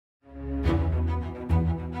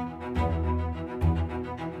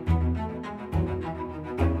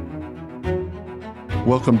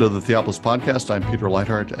Welcome to the Theopolis Podcast. I'm Peter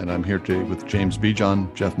Leithart, and I'm here today with James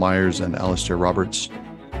Bejon, Jeff Myers, and Alistair Roberts.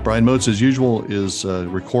 Brian Motes, as usual, is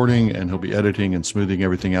recording, and he'll be editing and smoothing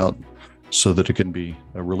everything out so that it can be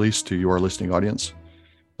released to your listening audience.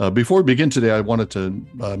 Before we begin today, I wanted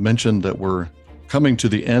to mention that we're coming to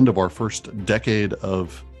the end of our first decade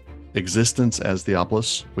of existence as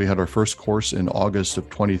Theopolis. We had our first course in August of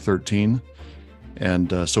 2013,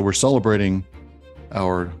 and so we're celebrating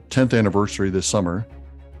our 10th anniversary this summer.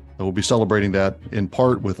 We'll be celebrating that in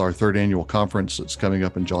part with our third annual conference that's coming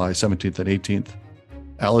up in July 17th and 18th.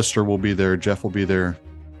 Alistair will be there, Jeff will be there,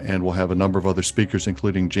 and we'll have a number of other speakers,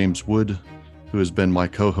 including James Wood, who has been my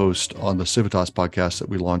co-host on the Civitas podcast that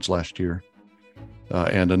we launched last year.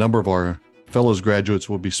 And a number of our fellows graduates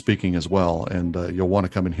will be speaking as well, and you'll want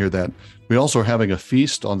to come and hear that. We also are having a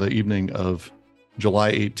feast on the evening of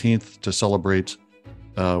July 18th to celebrate.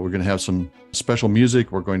 We're going to have some special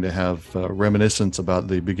music. We're going to have reminiscence about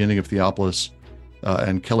the beginning of Theopolis,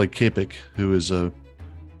 and Kelly Kapik, who is a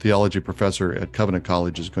theology professor at Covenant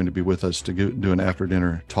College, is going to be with us to do an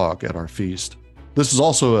after-dinner talk at our feast. This is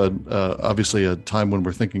also obviously a time when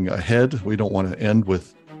we're thinking ahead. We don't want to end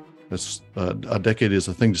with this. A decade is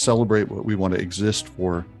a thing to celebrate, but we want to exist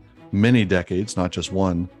for many decades, not just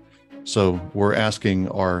one. So we're asking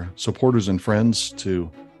our supporters and friends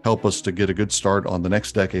to help us to get a good start on the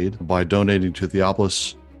next decade by donating to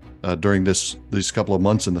Theopolis during these couple of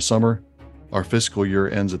months in the summer. Our fiscal year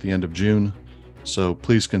ends at the end of June, so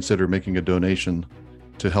please consider making a donation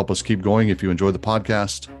to help us keep going. If you enjoy the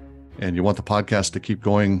podcast and you want the podcast to keep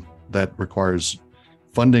going, that requires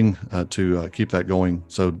funding to keep that going.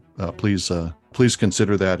 So please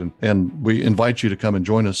consider that, and we invite you to come and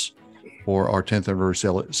join us for our 10th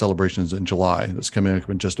anniversary celebrations in July. That's coming up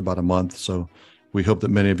in just about a month, so we hope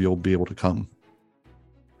that many of you will be able to come.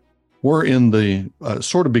 We're in the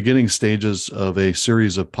sort of beginning stages of a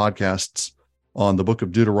series of podcasts on the book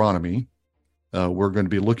of Deuteronomy. We're going to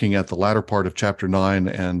be looking at the latter part of chapter 9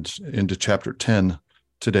 and into chapter 10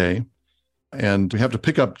 today. And we have to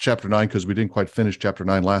pick up chapter 9 because we didn't quite finish chapter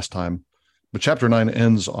 9 last time. But chapter 9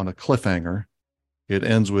 ends on a cliffhanger. It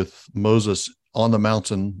ends with Moses on the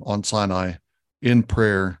mountain on Sinai in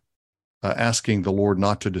prayer, asking the Lord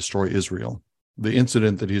not to destroy Israel. The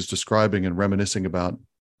incident that he's describing and reminiscing about,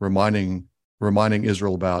 reminding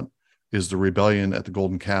Israel about, is the rebellion at the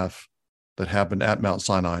golden calf that happened at Mount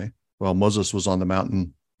Sinai. While Moses was on the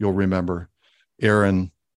mountain, you'll remember,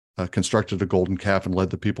 Aaron constructed a golden calf and led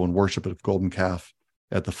the people in worship of the golden calf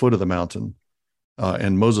at the foot of the mountain.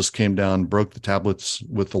 And Moses came down, broke the tablets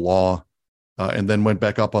with the law, and then went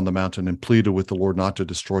back up on the mountain and pleaded with the Lord not to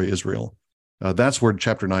destroy Israel. That's where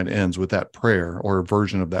chapter 9 ends, with that prayer, or a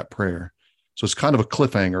version of that prayer. So it's kind of a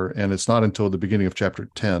cliffhanger, and it's not until the beginning of chapter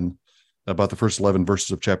 10, about the first 11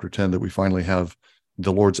 verses of chapter 10, that we finally have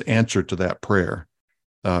the Lord's answer to that prayer.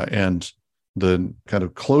 And the kind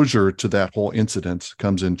of closure to that whole incident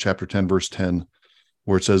comes in chapter 10, verse 10,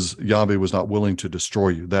 where it says, Yahweh was not willing to destroy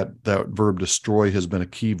you. That verb destroy has been a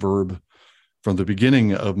key verb from the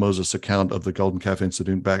beginning of Moses' account of the golden calf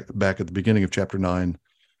incident back at the beginning of chapter 9.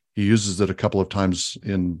 He uses it a couple of times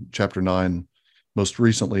in chapter 9. Most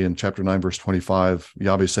recently in chapter 9, verse 25,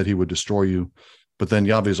 Yahweh said he would destroy you. But then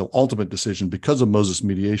Yahweh's ultimate decision, because of Moses'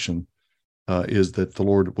 mediation, is that the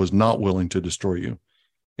Lord was not willing to destroy you.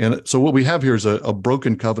 And so what we have here is a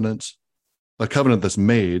broken covenant, a covenant that's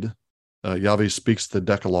made. Yahweh speaks the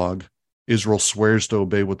Decalogue. Israel swears to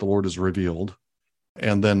obey what the Lord has revealed.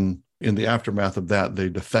 And then in the aftermath of that, they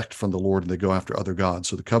defect from the Lord and they go after other gods.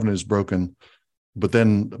 So the covenant is broken. But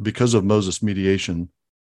then because of Moses' mediation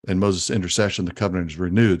and Moses' intercession, the covenant is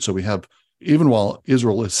renewed. So we have, even while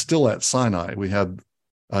Israel is still at Sinai, we have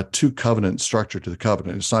a two-covenant structure to the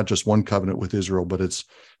covenant. It's not just one covenant with Israel, but it's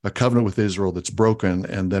a covenant with Israel that's broken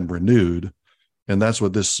and then renewed. And that's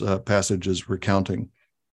what this passage is recounting.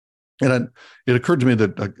 And it occurred to me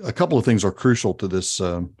that a couple of things are crucial to this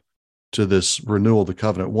renewal of the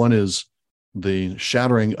covenant. One is the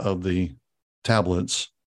shattering of the tablets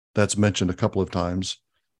that's mentioned a couple of times,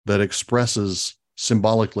 that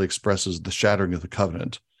symbolically expresses the shattering of the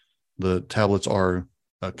covenant. The tablets are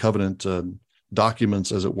covenant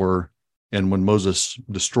documents, as it were, and when Moses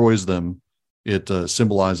destroys them, it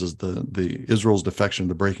symbolizes the Israel's defection,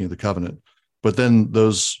 the breaking of the covenant. But then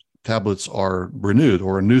those tablets are renewed,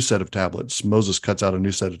 or a new set of tablets. Moses cuts out a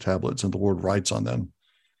new set of tablets, and the Lord writes on them.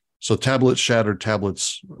 So tablets shattered,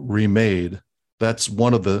 tablets remade. That's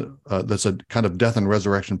one of that's a kind of death and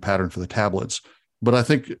resurrection pattern for the tablets. But I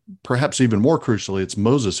think perhaps even more crucially, it's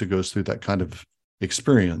Moses who goes through that kind of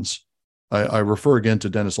experience. I refer again to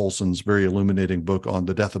Dennis Olson's very illuminating book on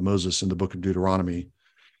the death of Moses in the book of Deuteronomy.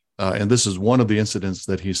 And this is one of the incidents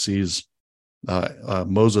that he sees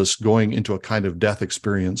Moses going into a kind of death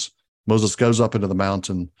experience. Moses goes up into the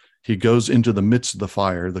mountain. He goes into the midst of the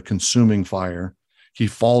fire, the consuming fire. He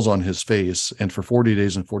falls on his face, and for 40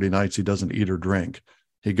 days and 40 nights, he doesn't eat or drink.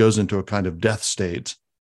 He goes into a kind of death state.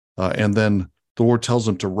 And then the Lord tells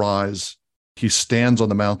him to rise. He stands on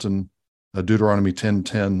the mountain, Deuteronomy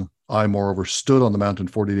 10:10. I, moreover, stood on the mountain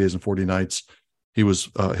 40 days and 40 nights. He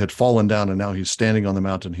had fallen down, and now he's standing on the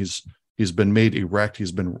mountain. He's been made erect.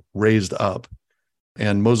 He's been raised up.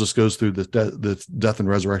 And Moses goes through the death and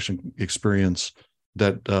resurrection experience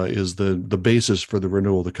that is the basis for the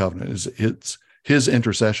renewal of the covenant. It's his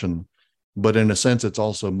intercession, but in a sense, it's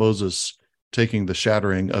also Moses taking the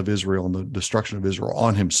shattering of Israel and the destruction of Israel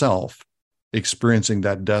on himself, experiencing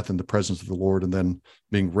that death in the presence of the Lord, and then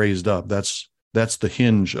being raised up. That's the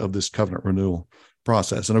hinge of this covenant renewal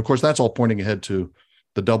process. And of course, that's all pointing ahead to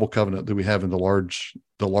the double covenant that we have in the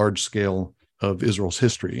large scale of Israel's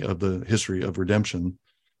history, of the history of redemption.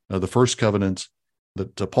 The first covenant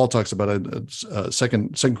that Paul talks about,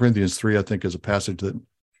 Second Corinthians 3, I think, is a passage that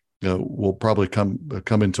will probably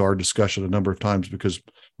come into our discussion a number of times, because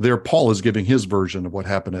there Paul is giving his version of what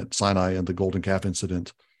happened at Sinai and the golden calf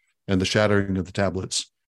incident and the shattering of the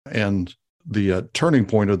tablets. And the turning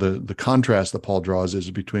point, or the contrast that Paul draws,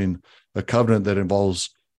 is between a covenant that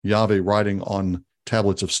involves Yahweh writing on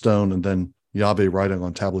tablets of stone and then Yahweh writing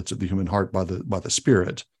on tablets of the human heart by the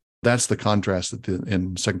Spirit. That's the contrast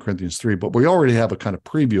in 2 Corinthians 3. But we already have a kind of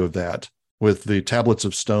preview of that with the tablets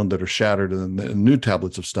of stone that are shattered, and the new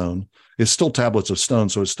tablets of stone. It's still tablets of stone,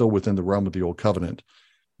 so it's still within the realm of the old covenant.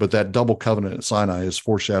 But that double covenant at Sinai is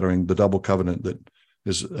foreshadowing the double covenant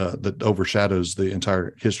that overshadows the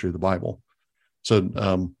entire history of the Bible.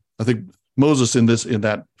 So I think Moses in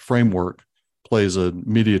that framework plays a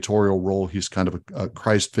mediatorial role. He's kind of a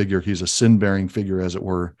Christ figure. He's a sin-bearing figure, as it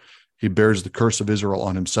were. He bears the curse of Israel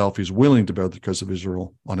on himself. He's willing to bear the curse of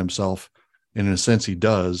Israel on himself. And in a sense, he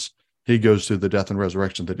does. He goes through the death and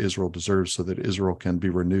resurrection that Israel deserves, so that Israel can be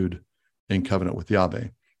renewed in covenant with Yahweh.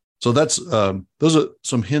 So that's those are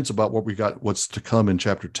some hints about what's to come in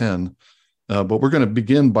chapter 10. But we're going to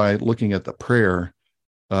begin by looking at the prayer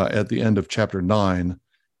at the end of chapter 9.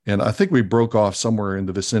 And I think we broke off somewhere in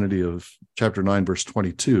the vicinity of chapter 9, verse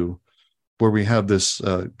 22, where we have this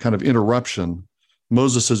kind of interruption.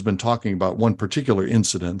 Moses has been talking about one particular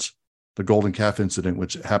incident, the golden calf incident,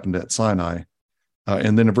 which happened at Sinai.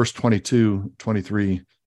 And then in verse 22, 23,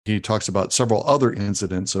 he talks about several other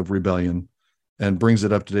incidents of rebellion and brings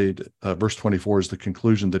it up to date. Verse 24 is the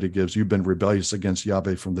conclusion that he gives. You've been rebellious against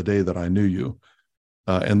Yahweh from the day that I knew you.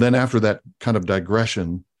 And then after that kind of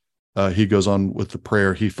digression, he goes on with the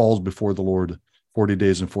prayer. He falls before the Lord 40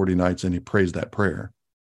 days and 40 nights, and he prays that prayer.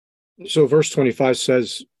 So verse 25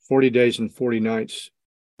 says 40 days and 40 nights.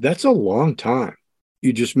 That's a long time.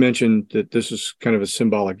 You just mentioned that this is kind of a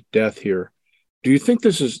symbolic death here. Do you think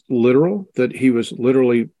this is literal, that he was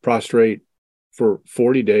literally prostrate for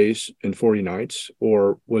 40 days and 40 nights?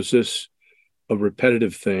 Or was this a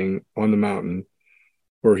repetitive thing on the mountain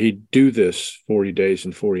where he'd do this 40 days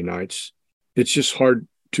and 40 nights? It's just hard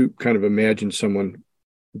to kind of imagine someone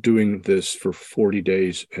doing this for 40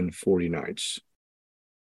 days and 40 nights.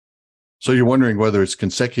 So you're wondering whether it's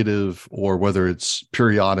consecutive or whether it's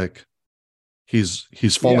periodic. He's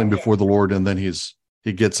falling before the Lord, and then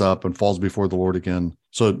he gets up and falls before the Lord again.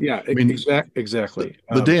 So yeah, I mean, exactly.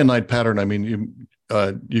 The day and night pattern. I mean,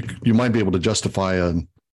 you might be able to justify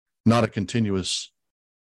not a continuous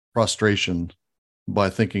prostration by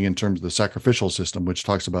thinking in terms of the sacrificial system, which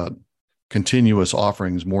talks about continuous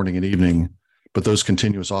offerings morning and evening, but those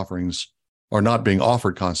continuous offerings are not being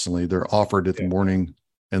offered constantly. They're offered at the morning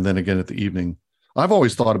and then again at the evening. I've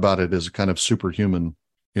always thought about it as a kind of superhuman,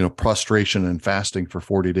 prostration and fasting for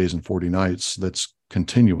 40 days and 40 nights that's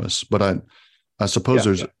continuous. But I suppose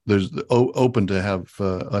there's open to have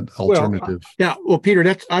an alternative. Well,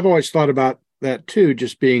 Peter, I've always thought about that too,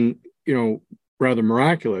 just being, rather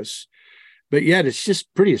miraculous. But yet it's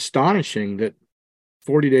just pretty astonishing that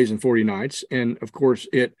 40 days and 40 nights. And of course,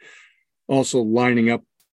 it also lining up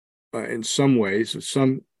in some ways,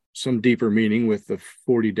 some deeper meaning with the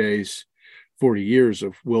 40 days, 40 years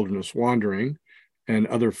of wilderness wandering and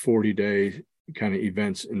other 40-day kind of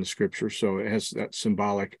events in the scripture. So it has that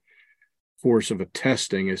symbolic force of a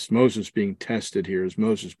testing. Is Moses being tested here? Is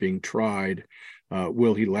Moses being tried?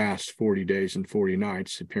 Will he last 40 days and 40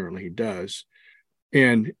 nights? Apparently he does.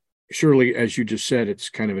 And surely, as you just said, it's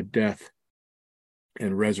kind of a death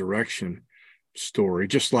and resurrection story,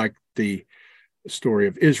 just like the story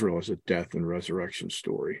of Israel is a death and resurrection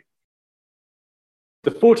story.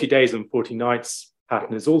 The 40 days and 40 nights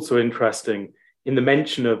pattern is also interesting in the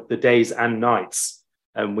mention of the days and nights,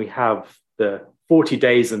 we have the 40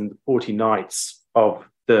 days and 40 nights of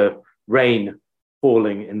the rain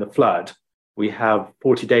falling in the flood. We have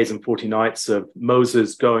 40 days and 40 nights of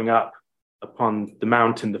Moses going up upon the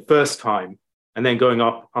mountain the first time, and then going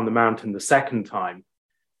up on the mountain the second time.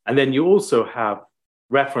 And then you also have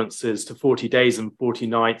references to 40 days and 40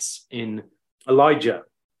 nights in Elijah.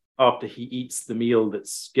 After he eats the meal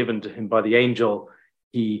that's given to him by the angel,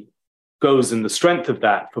 he goes in the strength of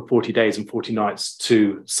that for 40 days and 40 nights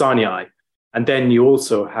to Sinai. And then you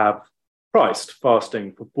also have Christ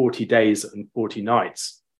fasting for 40 days and 40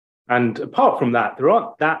 nights. And apart from that, there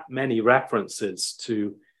aren't that many references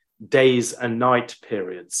to days and night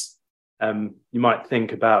periods. You might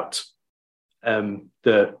think about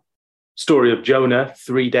the story of Jonah,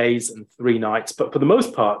 3 days and 3 nights. But for the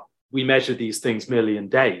most part, we measure these things merely in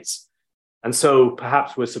days. And so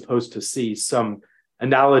perhaps we're supposed to see some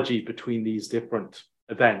analogy between these different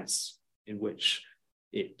events in which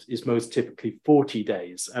it is most typically 40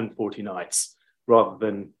 days and 40 nights rather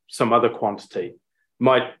than some other quantity.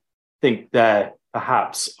 Might think there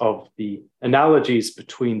perhaps of the analogies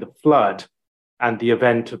between the flood and the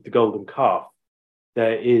event of the golden calf.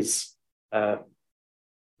 There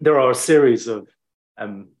are a series of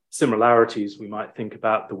similarities. We might think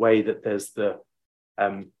about the way that there's the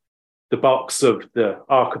box of the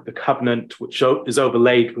Ark of the Covenant, which is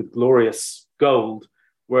overlaid with glorious gold,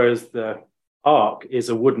 whereas the Ark is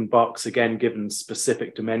a wooden box, again, given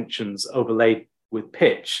specific dimensions, overlaid with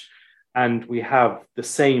pitch. And we have the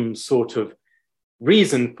same sort of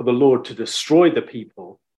reason for the Lord to destroy the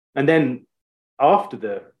people. And then after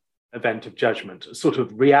the event of judgment, a sort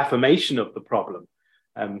of reaffirmation of the problem,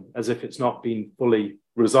 as if it's not been fully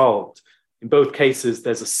resolved. In both cases,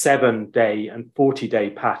 there's a 7-day and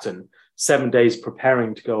 40-day pattern, 7 days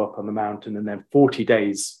preparing to go up on the mountain and then 40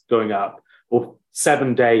 days going up, or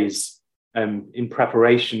 7 days in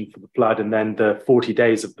preparation for the flood and then the 40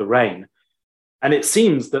 days of the rain. And it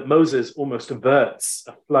seems that Moses almost averts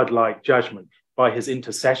a flood-like judgment by his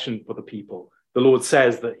intercession for the people. The Lord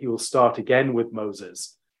says that he will start again with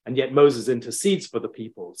Moses, and yet Moses intercedes for the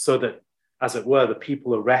people so that, as it were, the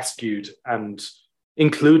people are rescued and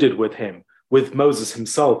included with him, with Moses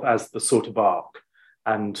himself as the sort of ark.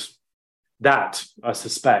 And that, I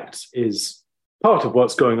suspect, is part of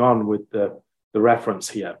what's going on with the reference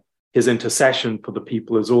here. His intercession for the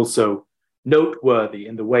people is also noteworthy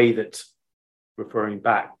in the way that, referring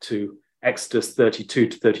back to Exodus 32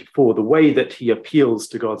 to 34, the way that he appeals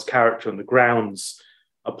to God's character and the grounds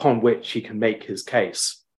upon which he can make his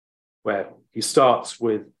case, where he starts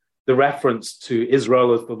with the reference to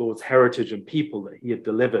Israel as the Lord's heritage and people that he had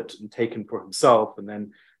delivered and taken for himself, and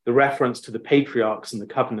then the reference to the patriarchs and the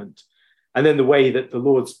covenant, and then the way that the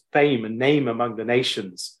Lord's fame and name among the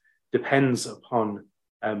nations depends upon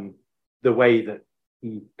the way that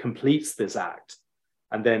he completes this act,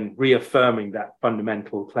 and then reaffirming that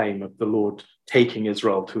fundamental claim of the Lord taking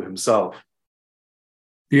Israel to himself.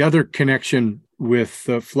 The other connection with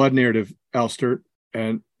the flood narrative, Alistair,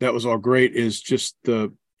 and that was all great, is just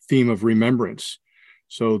the theme of remembrance.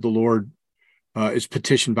 So the Lord is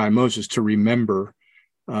petitioned by Moses to remember,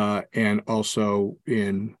 and also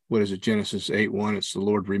in, Genesis 8:1, it's the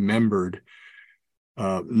Lord remembered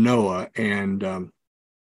Noah, and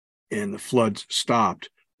the floods stopped.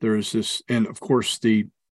 There's this, and of course the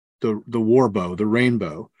war bow, the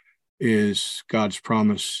rainbow, is God's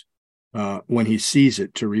promise when he sees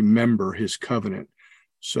it to remember his covenant.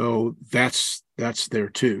 So that's there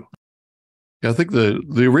too. Yeah, I think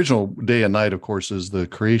the original day and night, of course, is the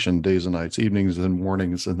creation days and nights, evenings and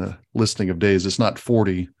mornings, and the listing of days. It's not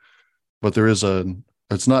 40, but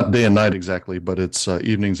it's not day and night exactly, but it's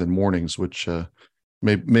evenings and mornings, which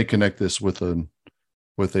may connect this with a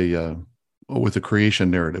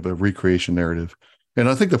creation narrative, a recreation narrative. And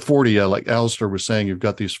I think the 40, like Alistair was saying, you've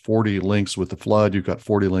got these 40 links with the flood. You've got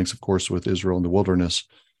 40 links, of course, with Israel in the wilderness.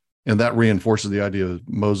 And that reinforces the idea of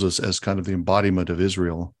Moses as kind of the embodiment of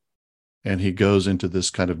Israel. And he goes into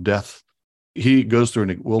this kind of death. He goes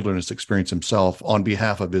through a wilderness experience himself on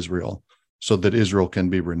behalf of Israel so that Israel can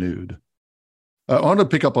be renewed. I want to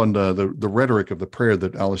pick up on the rhetoric of the prayer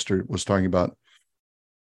that Alistair was talking about.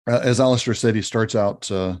 As Alistair said, he starts out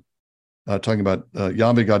talking about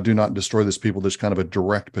Yahweh God, do not destroy this people. There's kind of a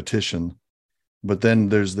direct petition. But then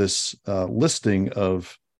there's this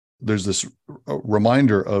there's this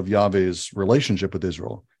reminder of Yahweh's relationship with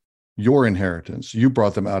Israel. Your inheritance, you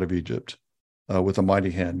brought them out of Egypt with a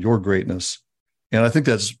mighty hand, your greatness. And I think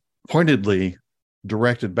that's pointedly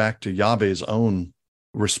directed back to Yahweh's own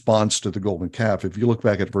response to the golden calf. If you look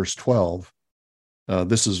back at verse 12,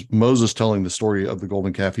 this is Moses telling the story of the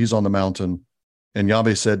golden calf. He's on the mountain. And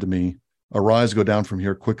Yahweh said to me, arise, go down from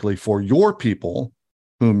here quickly, for your people,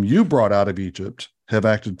 whom you brought out of Egypt, have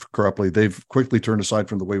acted corruptly. They've quickly turned aside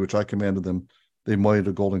from the way which I commanded them. They made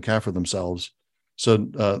a golden calf for themselves. So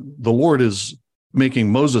the Lord is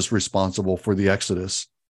making Moses responsible for the Exodus.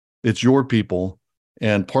 It's your people.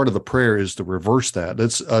 And part of the prayer is to reverse that.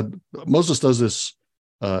 It's Moses does this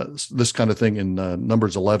kind of thing in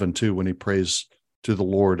Numbers 11 too, when he prays to the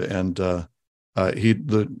Lord. And did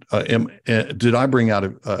I bring out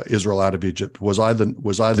of Israel out of Egypt? Was I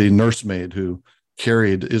the nursemaid who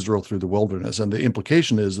carried Israel through the wilderness? And the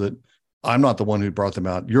implication is that I'm not the one who brought them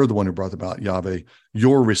out. You're the one who brought them out, Yahweh.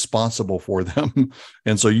 You're responsible for them.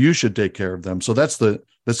 And so you should take care of them. So that's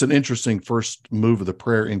an interesting first move of the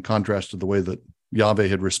prayer in contrast to the way that Yahweh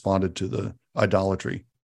had responded to the idolatry.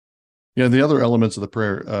 Yeah, the other elements of the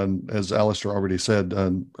prayer, as Alistair already said,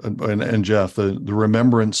 and Jeff, the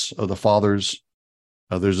remembrance of the fathers.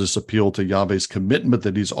 There's this appeal to Yahweh's commitment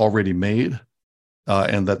that he's already made,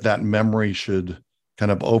 and that memory should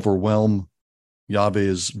kind of overwhelm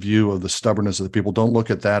Yahweh's view of the stubbornness of the people. Don't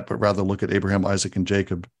look at that, but rather look at Abraham, Isaac, and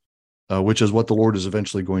Jacob, which is what the Lord is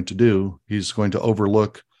eventually going to do. He's going to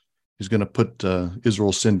overlook, he's going to put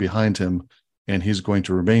Israel's sin behind him, and he's going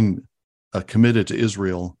to remain committed to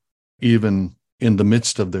Israel, even in the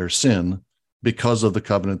midst of their sin, because of the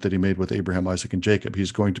covenant that he made with Abraham, Isaac, and Jacob.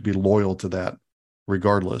 He's going to be loyal to that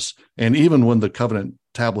regardless. And even when the covenant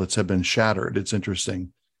tablets have been shattered, it's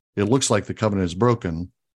interesting. It looks like the covenant is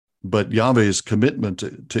broken, but Yahweh's commitment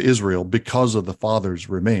to Israel because of the fathers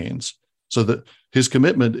remains. So that his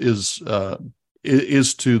commitment is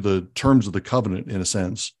to the terms of the covenant in a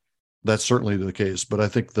sense. That's certainly the case. But I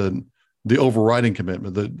think the overriding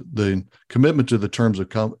commitment, the commitment to the terms of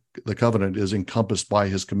the covenant is encompassed by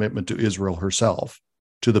his commitment to Israel herself,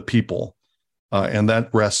 to the people. And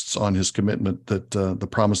that rests on his commitment that the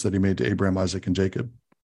promise that he made to Abraham, Isaac, and Jacob.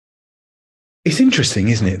 It's interesting,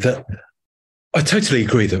 isn't it, that I totally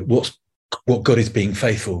agree that what God is being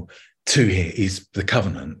faithful to here is the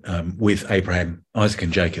covenant with Abraham, Isaac,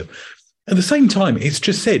 and Jacob. At the same time, it's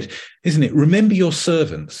just said, isn't it? Remember your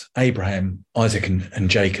servants, Abraham, Isaac, and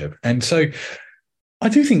Jacob. And so I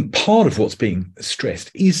do think part of what's being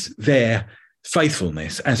stressed is their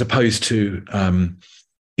faithfulness as opposed to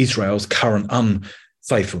Israel's current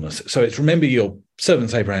unfaithfulness. So it's remember your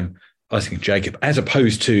servants, Abraham, Isaac, and Jacob, as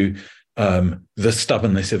opposed to the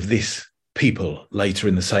stubbornness of this people later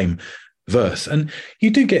in the same verse. And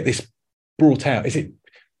you do get this brought out. Is it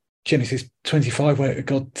Genesis 25, where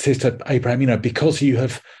God says to Abraham, because you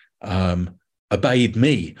have obeyed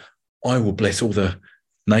me, I will bless all the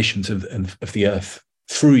nations of the earth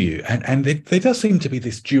through you. And there does seem to be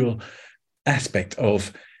this dual aspect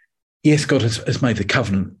of, yes, God has made the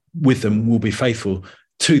covenant with them, will be faithful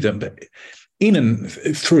to them, but in and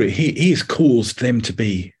through it, he has caused them to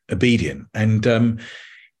be obedient. And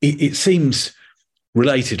it seems,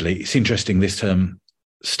 relatedly, it's interesting, this term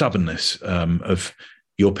stubbornness of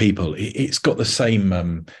your people. It's got the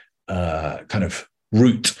same kind of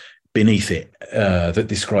root beneath it that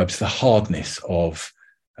describes the hardness of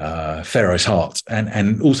Pharaoh's heart,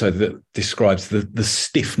 and also that describes the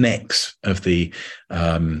stiff necks of the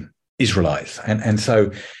Israelites. And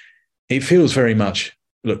so it feels very much,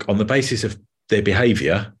 look, on the basis of their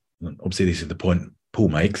behavior, obviously this is the point Paul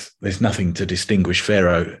makes, there's nothing to distinguish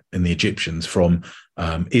Pharaoh and the Egyptians from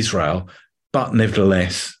Israel, but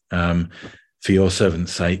nevertheless, for your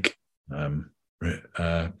servant's sake,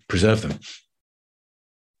 preserve them.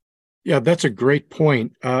 Yeah, that's a great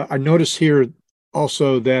point. I notice here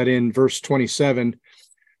also that in verse 27,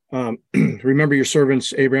 remember your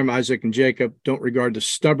servants, Abraham, Isaac, and Jacob, don't regard the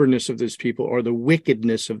stubbornness of this people or the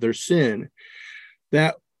wickedness of their sin.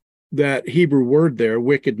 That Hebrew word there,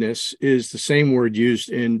 wickedness, is the same word used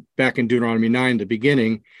back in Deuteronomy 9, the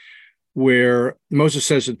beginning, where Moses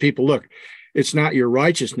says to the people, look, it's not your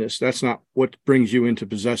righteousness. That's not what brings you in to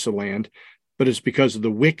possess a land, but it's because of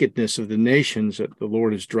the wickedness of the nations that the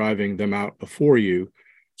Lord is driving them out before you.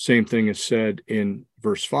 Same thing is said in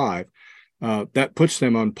verse 5. That puts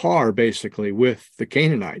them on par, basically, with the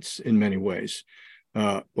Canaanites in many ways.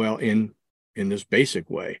 In this basic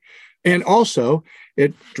way. And also,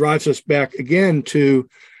 it drives us back again to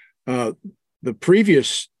the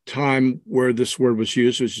previous time where this word was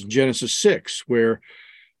used, which is Genesis 6, where,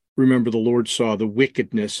 remember, the Lord saw the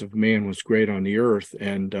wickedness of man was great on the earth,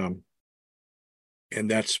 and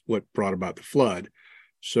that's what brought about the flood.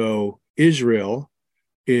 So Israel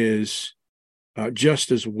is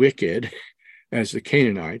just as wicked as the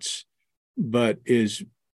Canaanites, but is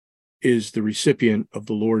the recipient of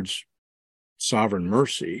the Lord's sovereign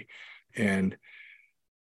mercy, and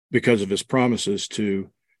because of his promises to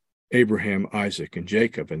Abraham, Isaac, and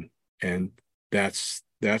Jacob, and that's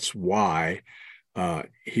why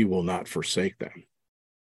he will not forsake them.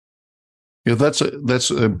 Yeah, that's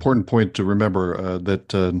an important point to remember,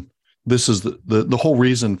 that this is the whole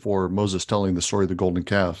reason for Moses telling the story of the golden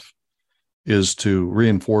calf is to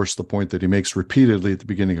reinforce the point that he makes repeatedly at the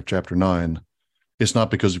beginning of chapter 9. It's not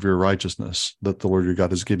because of your righteousness that the Lord your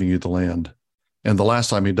God is giving you the land. And the last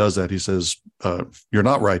time he does that, he says, you're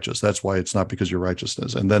not righteous. That's why it's not because of your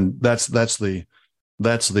righteousness. And then that's the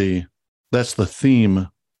theme,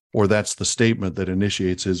 or that's the statement that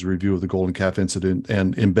initiates his review of the golden calf incident,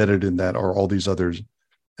 and embedded in that are all these other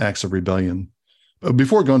acts of rebellion.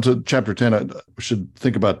 Before going to chapter 10, I should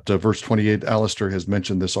think about verse 28. Alistair has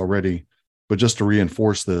mentioned this already, but just to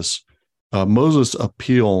reinforce this, Moses'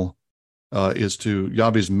 appeal is to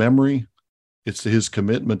Yahweh's memory. It's to his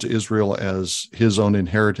commitment to Israel as his own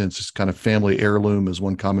inheritance, his kind of family heirloom, as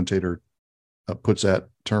one commentator puts that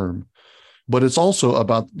term. But it's also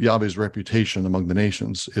about Yahweh's reputation among the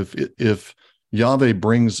nations. If Yahweh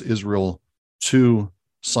brings Israel to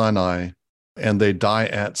Sinai and they die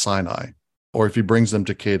at Sinai, or if he brings them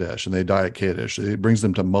to Kadesh and they die at Kadesh, he brings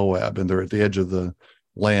them to Moab and they're at the edge of the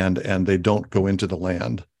land and they don't go into the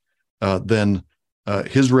land, then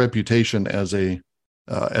his reputation as a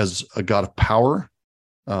God of power,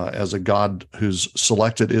 as a God who's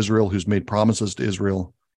selected Israel, who's made promises to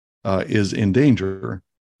Israel, is in danger.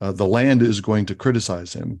 The land is going to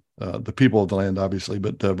criticize him, the people of the land, obviously,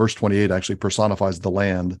 but verse 28 actually personifies the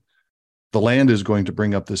land. The land is going to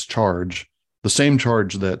bring up this charge, the same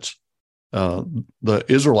charge that the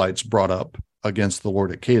Israelites brought up against the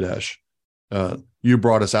Lord at Kadesh. You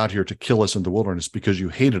brought us out here to kill us in the wilderness because you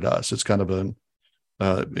hated us. It's kind of in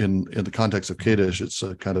the context of Kadesh, it's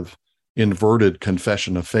a kind of inverted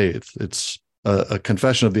confession of faith. It's a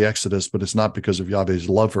confession of the Exodus, but it's not because of Yahweh's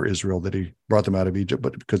love for Israel that he brought them out of Egypt,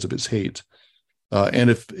 but because of his hate.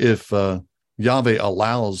 And if Yahweh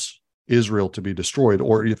allows Israel to be destroyed,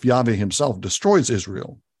 or if Yahweh himself destroys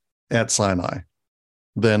Israel at Sinai,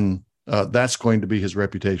 then that's going to be his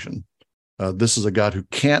reputation. This is a God who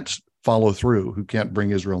can't follow through, who can't bring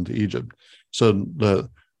Israel into Egypt. So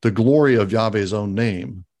the glory of Yahweh's own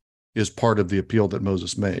name is part of the appeal that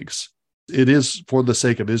Moses makes. It is for the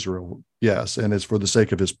sake of Israel, yes, and it's for the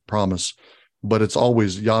sake of his promise, but it's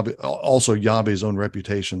always Yahweh, also Yahweh's own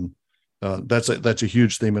reputation. That's a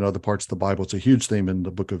huge theme in other parts of the Bible. It's a huge theme in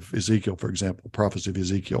the book of Ezekiel, for example, prophecy of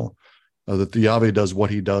Ezekiel, that the Yahweh does what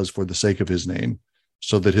he does for the sake of his name,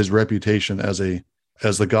 so that his reputation as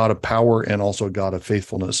the God of power and also a God of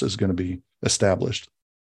faithfulness is going to be established.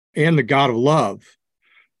 And the God of love,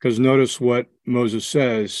 because notice what Moses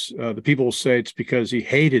says. The people say it's because he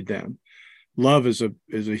hated them. Love is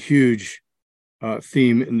a huge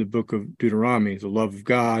theme in the book of Deuteronomy, the love of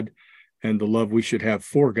God and the love we should have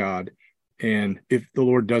for God. And if the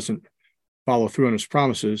Lord doesn't follow through on his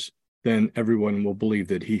promises, then everyone will believe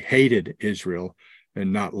that he hated Israel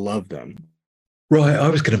and not loved them. Right. I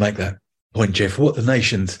was going to make that point, Jeff. What the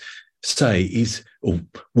nations say is, or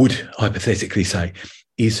would hypothetically say,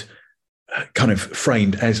 is kind of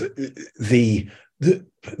framed as the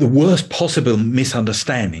worst possible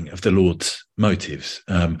misunderstanding of the Lord's motives.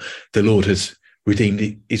 The Lord has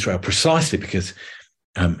redeemed Israel precisely because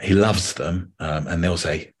he loves them, and they'll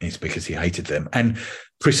say it's because he hated them, and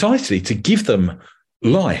precisely to give them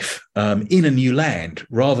life in a new land,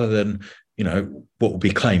 rather than what will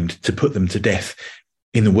be claimed to put them to death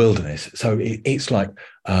in the wilderness. So it's like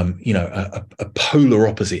a polar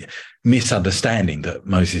opposite misunderstanding that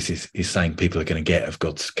Moses is saying people are going to get of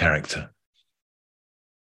God's character.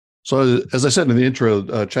 So as I said in the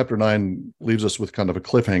intro, chapter 9 leaves us with kind of a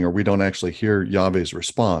cliffhanger. We don't actually hear Yahweh's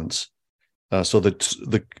response. So that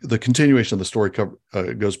the continuation of the story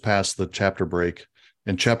goes past the chapter break,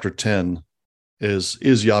 and chapter 10 is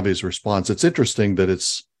Yahweh's response. It's interesting that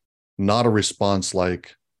it's not a response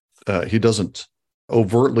like he doesn't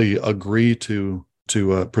overtly agree to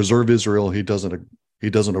preserve Israel. He doesn't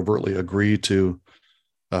overtly agree to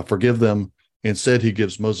forgive them. Instead, he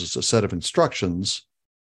gives Moses a set of instructions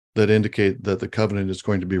that indicate that the covenant is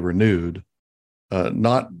going to be renewed.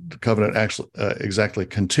 Not the covenant actually exactly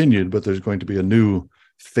continued, but there's going to be a new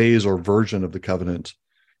phase or version of the covenant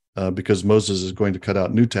because Moses is going to cut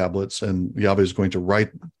out new tablets, and Yahweh is going to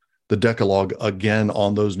write the Decalogue again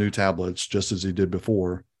on those new tablets, just as he did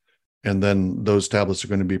before. And then those tablets are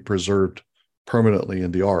going to be preserved permanently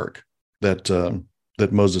in the ark that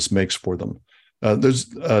Moses makes for them.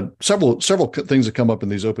 There's several things that come up in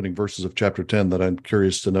these opening verses of chapter 10 that I'm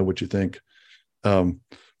curious to know what you think.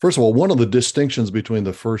 First of all, one of the distinctions between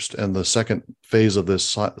the first and the second phase of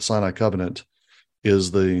this Sinai covenant is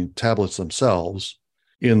the tablets themselves.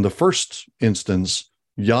 In the first instance,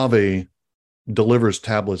 Yahweh delivers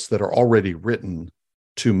tablets that are already written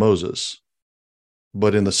to Moses.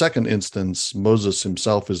 But in the second instance, Moses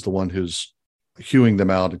himself is the one who's hewing them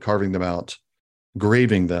out and carving them out.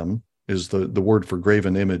 Graving them is the word for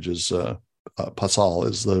graven image is pasal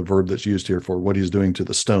is the verb that's used here for what he's doing to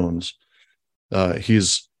the stones.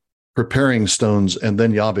 He's preparing stones, and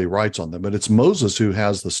then Yahweh writes on them. But it's Moses who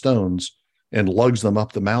has the stones and lugs them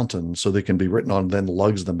up the mountain so they can be written on, and then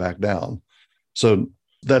lugs them back down. So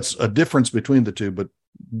that's a difference between the two. But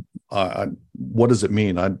what does it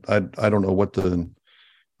mean? I don't know what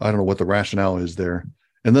the rationale is there.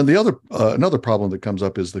 And then the other another problem that comes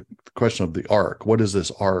up is the question of the ark. What is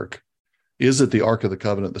this ark? Is it the Ark of the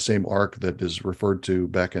Covenant, the same ark that is referred to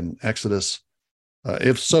back in Exodus?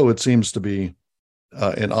 If so, it seems to be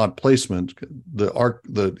an odd placement.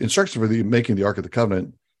 The instructions for making the Ark of the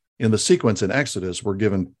Covenant in the sequence in Exodus were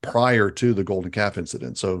given prior to the golden calf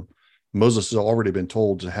incident. So Moses has already been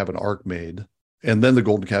told to have an ark made, and then the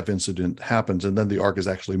golden calf incident happens, and then the ark is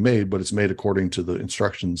actually made, but it's made according to the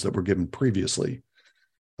instructions that were given previously.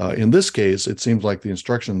 In this case, it seems like the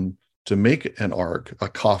instruction to make an ark, a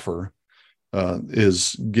coffer,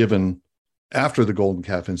 is given after the golden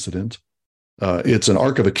calf incident. It's an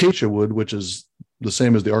ark of acacia wood, which is the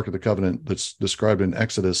same as the Ark of the Covenant that's described in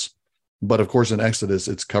Exodus. But of course, in Exodus,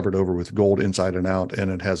 it's covered over with gold inside and out,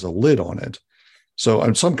 and it has a lid on it.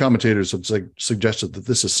 So some commentators have suggested that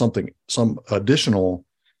this is some additional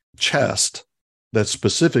chest that's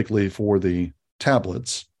specifically for the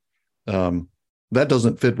tablets. That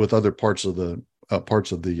doesn't fit with other parts of the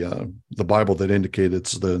Bible that indicate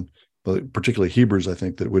it's the particularly Hebrews, I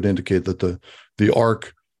think, that would indicate that the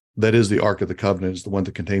ark that is the Ark of the Covenant is the one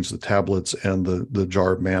that contains the tablets and the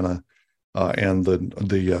jar of manna, and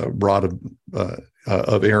the rod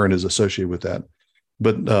of Aaron is associated with that.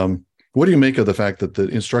 But what do you make of the fact that the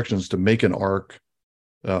instructions to make an ark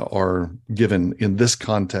are given in this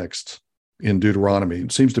context in Deuteronomy?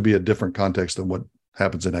 It seems to be a different context than what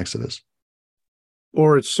happens in Exodus.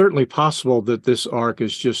 Or it's certainly possible that this ark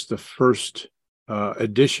is just the first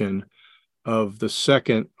edition of the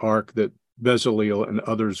second ark that Bezalel and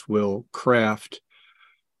others will craft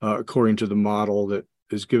according to the model that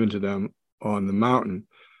is given to them on the mountain.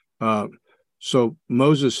 So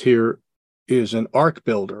Moses here is an ark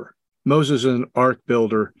builder. Moses, an ark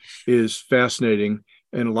builder, is fascinating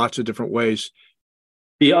in lots of different ways.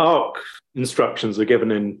 The ark instructions are given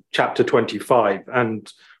in chapter 25,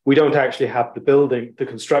 and we don't actually have the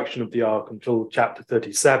construction of the ark until chapter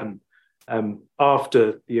 37,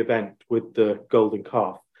 after the event with the golden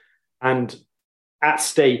calf. And at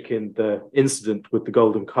stake in the incident with the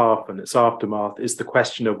golden calf and its aftermath is the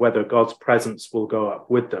question of whether God's presence will go up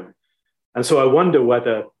with them. And so I wonder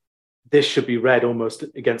whether this should be read almost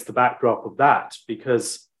against the backdrop of that,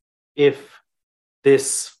 because if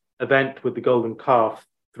this event with the golden calf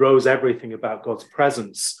throws everything about God's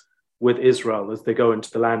presence with Israel as they go into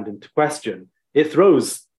the land into question, it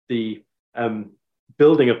throws the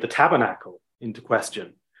building of the tabernacle into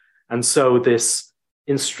question. And so this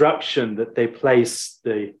instruction that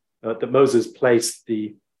that Moses placed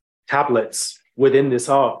the tablets within this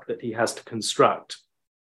ark that he has to construct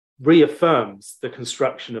reaffirms the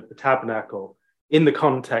construction of the tabernacle in the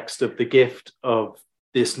context of the gift of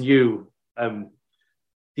these new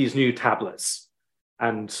tablets,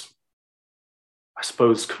 and I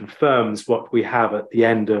suppose confirms what we have at the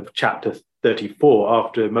end of chapter 34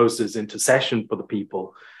 after Moses' intercession for the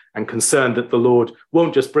people and concerned that the Lord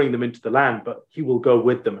won't just bring them into the land, but he will go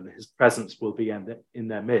with them and his presence will be in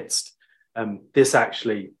their midst. This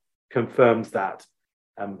actually confirms that.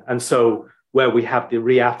 And so where we have the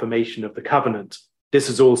reaffirmation of the covenant, this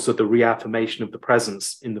is also the reaffirmation of the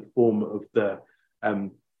presence in the form of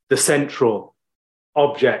the central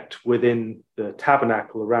object within the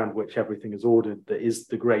tabernacle around which everything is ordered, that is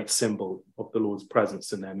the great symbol of the Lord's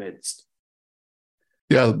presence in their midst.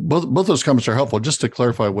 Yeah, both those comments are helpful. Just to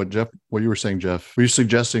clarify what you were saying, Jeff, were you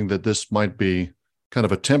suggesting that this might be kind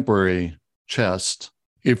of a temporary chest?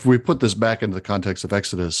 If we put this back into the context of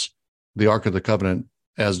Exodus, the Ark of the Covenant,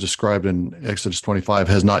 as described in Exodus 25,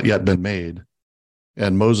 has not yet been made.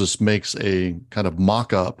 And Moses makes a kind of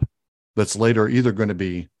mock-up that's later either going to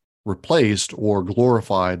be replaced or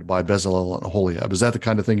glorified by Bezalel and Aholiab. Is that the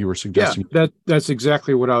kind of thing you were suggesting? Yeah, that's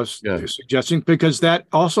exactly what I was suggesting, because that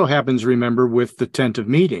also happens, remember, with the tent of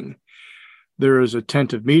meeting. There is a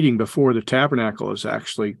tent of meeting before the tabernacle is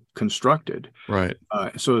actually constructed. Right.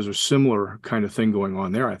 So there's a similar kind of thing going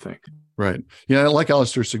on there, I think. Right. Yeah, I like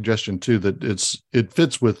Alistair's suggestion, too, that it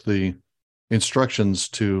fits with the instructions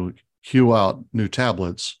to hew out new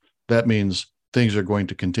tablets. That means things are going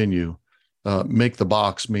to continue. make the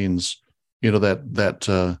box means,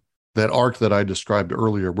 that ark that I described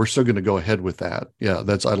earlier, we're still going to go ahead with that. Yeah,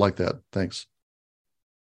 I like that. Thanks.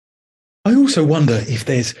 I also wonder if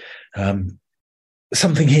there's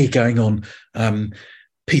something here going on.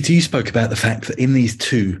 Peter, you spoke about the fact that in these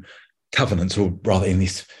two covenants, or rather in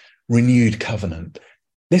this renewed covenant,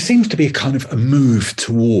 there seems to be a kind of a move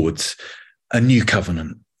towards a new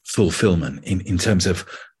covenant fulfillment in terms of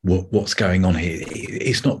what's going on here.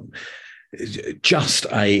 It's not just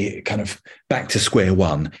a kind of back to square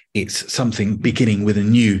one. It's something beginning with a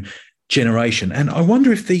new generation. And I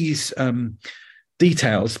wonder if these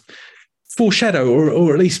details foreshadow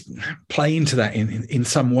or at least play into that in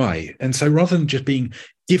some way. And so rather than just being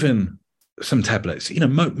given some tablets,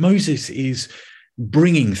 Moses is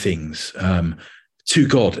bringing things to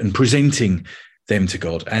God and presenting them to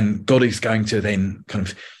God, and God is going to then kind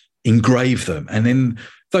of engrave them. And then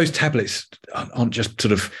those tablets aren't just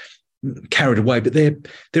sort of carried away, but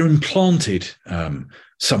they're implanted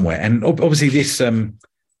somewhere. And obviously this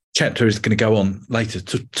chapter is going to go on later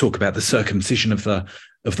to talk about the circumcision of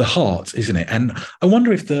the heart, isn't it? And I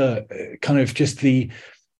wonder if the kind of just the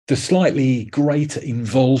slightly greater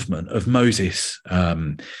involvement of Moses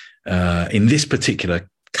in this particular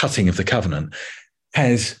cutting of the covenant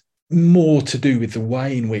has more to do with the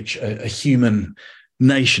way in which a human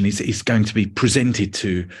nation is going to be presented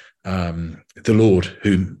to the Lord,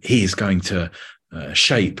 whom he is going to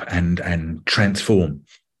shape and transform.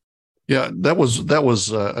 Yeah, that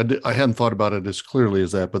was I hadn't thought about it as clearly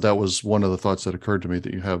as that, but that was one of the thoughts that occurred to me,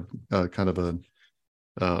 that you have kind of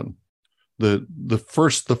the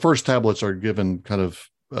first tablets are given kind of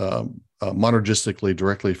monergistically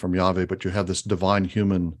directly from Yahweh, but you have this divine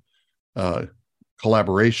human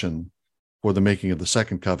collaboration for the making of the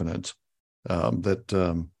second covenant that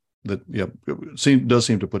does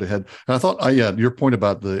seem to put ahead. And I thought, your point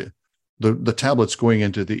about the tablets going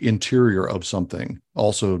into the interior of something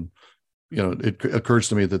also, it occurs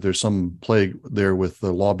to me that there's some plague there with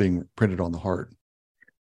the law being printed on the heart.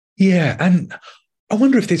 Yeah, and I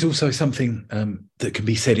wonder if there's also something that can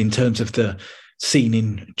be said in terms of the scene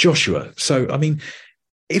in Joshua. So, I mean,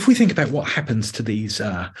 if we think about what happens to these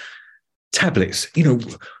tablets,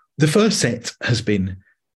 the first set has been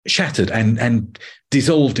shattered and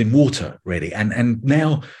dissolved in water, really, and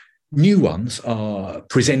now new ones are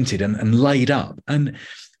presented and laid up. And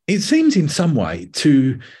it seems in some way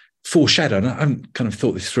to foreshadow, and I haven't kind of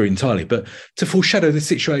thought this through entirely, but to foreshadow the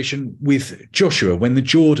situation with Joshua when the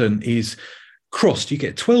Jordan is crossed. You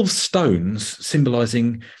get 12 stones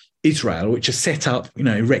symbolizing Israel, which are set up,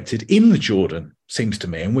 erected in the Jordan, seems to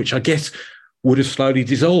me, and which I guess would have slowly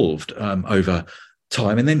dissolved over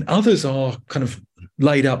time. And then others are kind of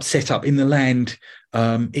laid up, set up in the land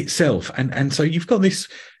itself. And so you've got this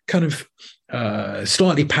kind of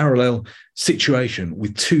slightly parallel situation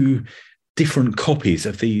with two different copies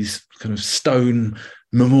of these kind of stone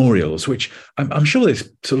memorials, which I'm sure there's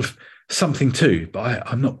sort of something to, but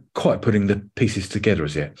I'm not quite putting the pieces together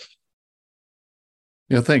as yet.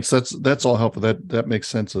 Yeah, thanks. That's all helpful. That makes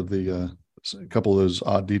sense of the a couple of those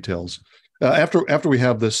odd details. After we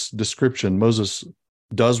have this description, Moses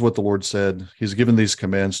does what the Lord said. He's given these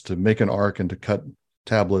commands to make an ark and to cut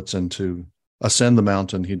tablets and to ascend the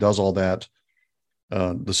mountain. He does all that.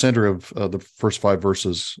 The center of the first 5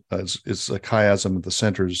 verses is a chiasm. The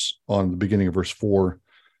center's on the beginning of verse 4.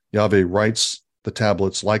 Yahweh writes the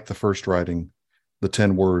tablets like the first writing, the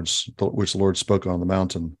 10 words which the Lord spoke on the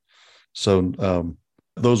mountain. So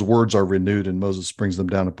those words are renewed, and Moses brings them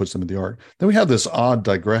down and puts them in the ark. Then we have this odd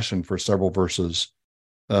digression for several verses,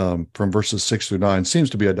 from verses 6 through 9. Seems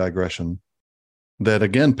to be a digression that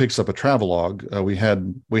again picks up a travelogue. We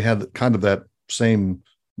had kind of that same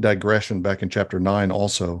digression back in chapter 9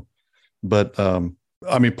 also, but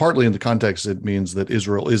partly in the context it means that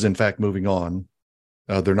Israel is in fact moving on.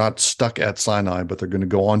 They're not stuck at Sinai, but they're going to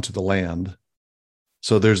go on to the land.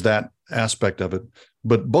 So there's that aspect of it.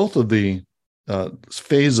 But both of the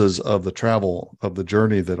phases of the travel of the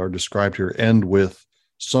journey that are described here end with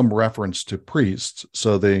some reference to priests.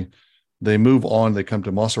 So they move on. They come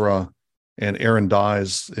to Moserah, and Aaron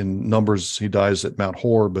dies. In Numbers, he dies at Mount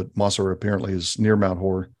Hor, but Moserah apparently is near Mount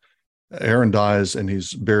Hor. Aaron dies and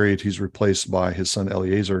he's buried. He's replaced by his son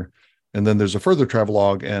Eleazar. And then there's a further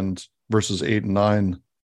travelogue, and verses 8 and 9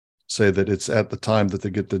 say that it's at the time that they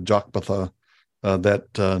get to Jokbatha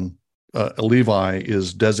that Levi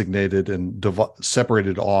is designated and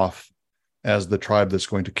separated off as the tribe that's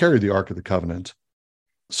going to carry the Ark of the Covenant.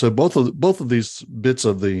 So both of these bits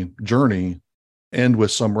of the journey end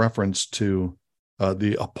with some reference to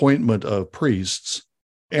the appointment of priests.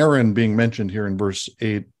 Aaron being mentioned here in verse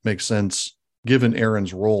 8 makes sense given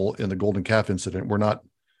Aaron's role in the golden calf incident. We're not,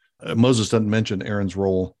 Moses doesn't mention Aaron's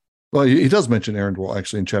role. Well, he does mention Aaron's role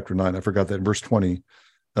actually in chapter 9. I forgot that in verse 20.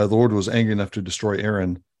 The Lord was angry enough to destroy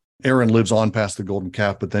Aaron. Aaron lives on past the golden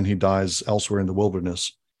calf, but then he dies elsewhere in the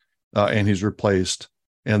wilderness, and he's replaced.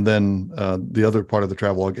 And then the other part of the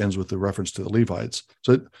travelogue ends with the reference to the Levites.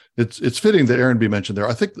 So it's fitting that Aaron be mentioned there.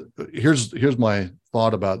 I think here's my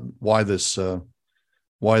thought about why this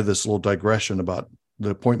little digression about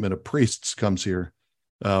the appointment of priests comes here.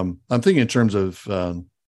 I'm thinking in terms of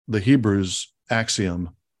the Hebrews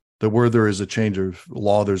axiom that where there is a change of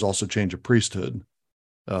law, there's also change of priesthood.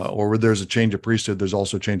 Or where there's a change of priesthood, there's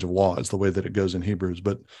also change of law. It's the way that it goes in Hebrews.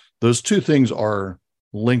 But those two things are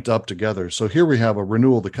linked up together. So here we have a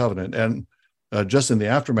renewal of the covenant. And just in the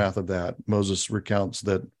aftermath of that, Moses recounts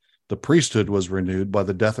that the priesthood was renewed by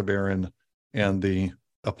the death of Aaron and the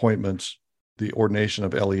appointment, the ordination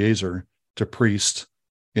of Eleazar to priest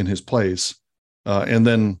in his place. And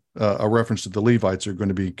then a reference to the Levites are going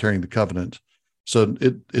to be carrying the covenant. So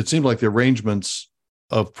it seems like the arrangements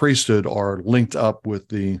of priesthood are linked up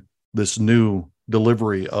with this new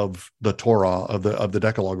delivery of the Torah, of the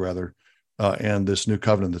Decalogue rather, and this new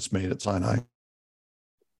covenant that's made at Sinai.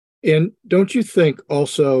 And don't you think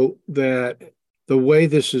also that the way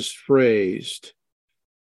this is phrased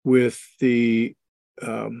with with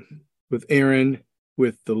Aaron,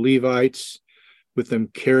 with the Levites, with them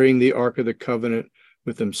carrying the Ark of the Covenant,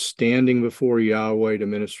 with them standing before Yahweh to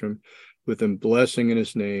minister him, with them blessing in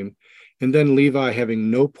his name, and then Levi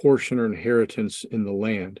having no portion or inheritance in the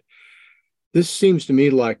land. This seems to me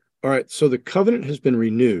like, all right, so the covenant has been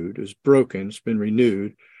renewed, is broken, it's been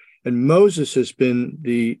renewed, and Moses has been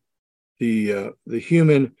the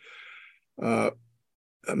human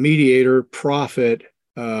mediator, prophet,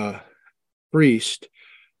 priest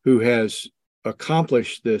who has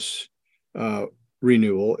accomplished this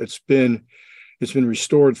renewal. It's been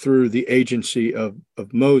restored through the agency of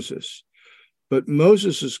Moses. But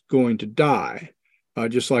Moses is going to die,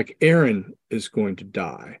 just like Aaron is going to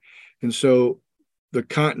die. And so the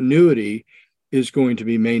continuity is going to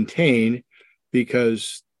be maintained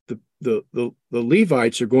because the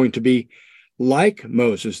Levites are going to be like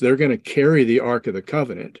Moses. They're going to carry the Ark of the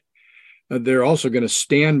Covenant. They're also going to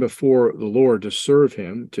stand before the Lord to serve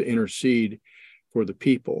him, to intercede for the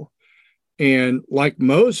people. And like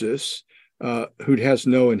Moses, who has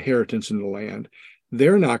no inheritance in the land,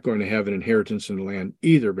 they're not going to have an inheritance in the land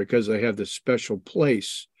either, because they have this special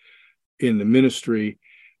place in the ministry,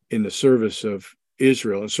 in the service of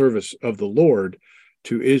Israel, in service of the Lord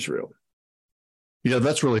to Israel. Yeah,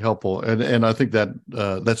 that's really helpful, and I think that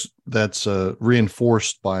that's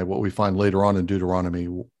reinforced by what we find later on in Deuteronomy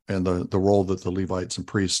and the role that the Levites and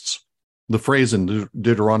priests. The phrase in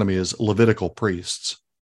Deuteronomy is Levitical priests,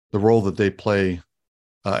 the role that they play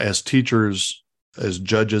as teachers, as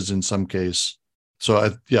judges in some case. So I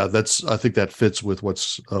think that fits with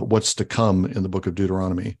what's to come in the book of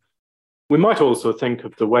Deuteronomy. We might also think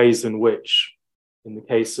of the ways in which, in the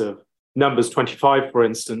case of Numbers 25, for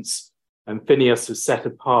instance, and Phinehas is set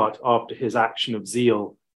apart after his action of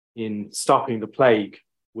zeal in stopping the plague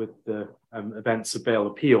with the events of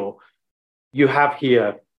Baal Peor. You have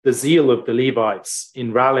here the zeal of the Levites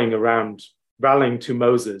in rallying to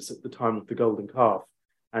Moses at the time of the golden calf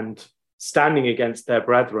and standing against their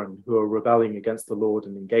brethren who are rebelling against the Lord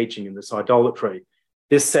and engaging in this idolatry.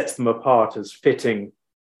 This sets them apart as fitting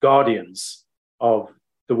guardians of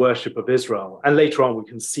the worship of Israel. And later on, we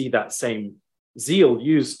can see that same zeal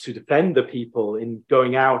used to defend the people in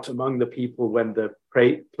going out among the people when the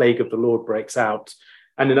plague of the Lord breaks out,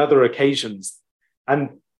 and in other occasions.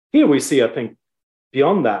 And here we see, I think,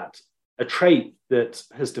 beyond that, a trait that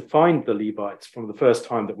has defined the Levites from the first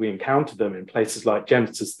time that we encounter them in places like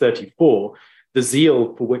Genesis 34, the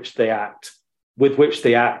zeal with which they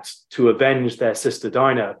act to avenge their sister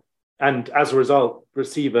Dinah, and as a result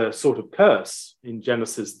receive a sort of curse in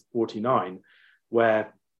Genesis 49,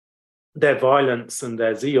 where their violence and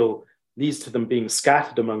their zeal leads to them being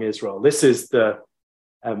scattered among Israel. This is the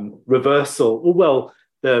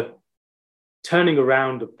the turning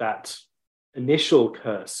around of that initial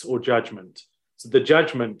curse or judgment. So the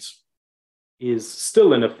judgment is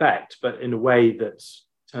still in effect, but in a way that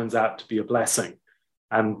turns out to be a blessing.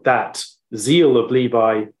 And that zeal of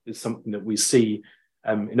Levi is something that we see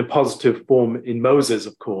in a positive form in Moses,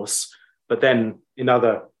 of course, but then in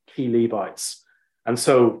other key Levites. And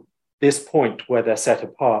so this point where they're set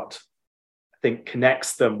apart, I think,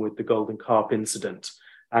 connects them with the golden calf incident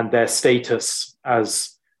and their status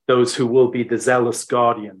as those who will be the zealous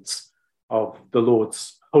guardians of the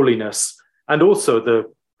Lord's holiness, and also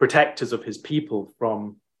the protectors of his people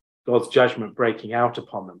from God's judgment breaking out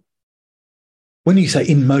upon them. When you say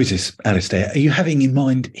in Moses, Alistair, are you having in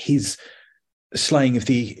mind his slaying of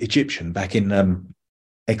the Egyptian back in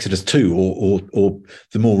Exodus 2 or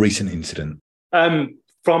the more recent incident?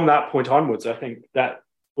 From that point onwards, I think that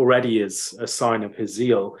already is a sign of his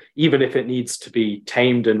zeal. Even if it needs to be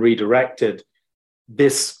tamed and redirected,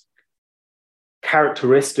 this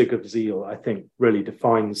characteristic of zeal, I think, really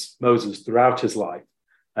defines Moses throughout his life.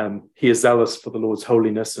 He is zealous for the Lord's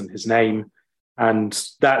holiness and his name, and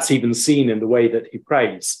that's even seen in the way that he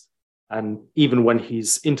prays. And even when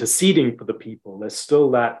he's interceding for the people, there's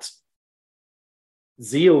still that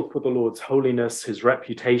zeal for the Lord's holiness, his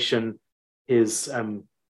reputation, his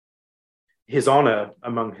honor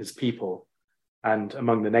among his people and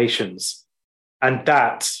among the nations. And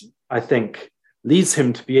that, I think, leads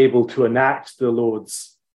him to be able to enact the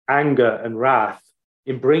Lord's anger and wrath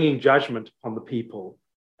in bringing judgment upon the people,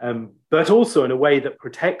 but also in a way that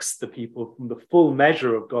protects the people from the full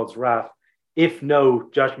measure of God's wrath if no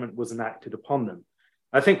judgment was enacted upon them.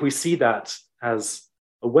 I think we see that as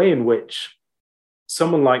a way in which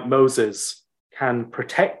someone like Moses can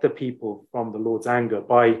protect the people from the Lord's anger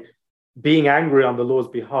by being angry on the Lord's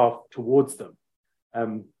behalf towards them.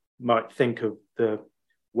 Might think of the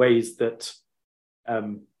ways that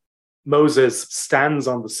Moses stands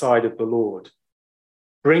on the side of the Lord,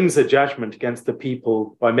 brings a judgment against the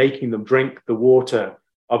people by making them drink the water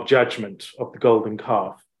of judgment of the golden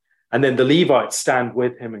calf. And then the Levites stand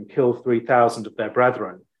with him and kill 3,000 of their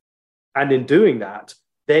brethren. And in doing that,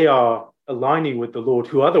 they are aligning with the Lord,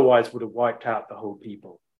 who otherwise would have wiped out the whole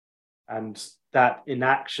people. And that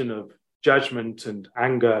inaction of judgment and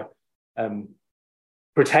anger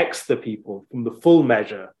protects the people from the full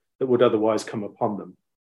measure that would otherwise come upon them.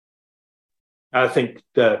 I think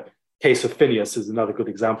the case of Phinehas is another good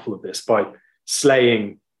example of this. By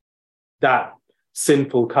slaying that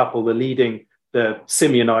sinful couple, the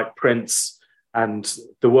Simeonite prince and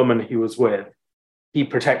the woman he was with, he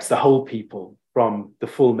protects the whole people from the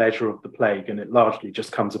full measure of the plague, and it largely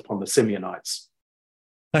just comes upon the Simeonites.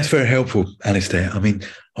 That's very helpful, Alistair. I mean,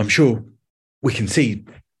 I'm sure we can see,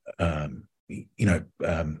 what's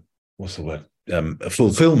the word? A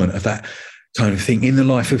fulfillment of that kind of thing in the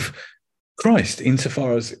life of Christ,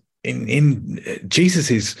 insofar as in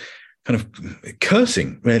Jesus's kind of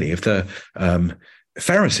cursing, really, of the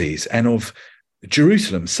Pharisees and of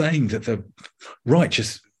Jerusalem, saying that the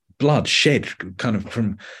righteous blood shed kind of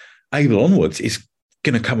from Abel onwards is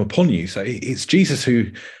going to come upon you. So it's Jesus who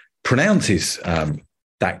pronounces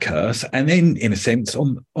that curse, and then, in a sense,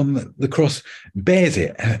 on the cross bears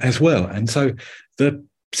it as well. And so the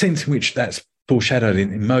sense in which that's foreshadowed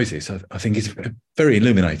in Moses, I think, is a very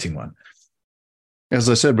illuminating one. As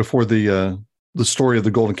I said before, the story of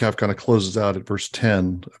the golden calf kind of closes out at verse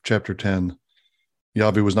 10 of chapter 10.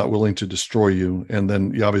 Yahweh was not willing to destroy you. And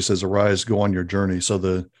then Yahweh says, arise, go on your journey. So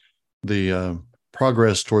the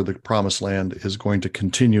progress toward the promised land is going to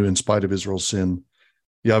continue in spite of Israel's sin.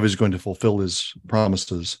 Yahweh is going to fulfill his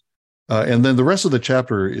promises. And then the rest of the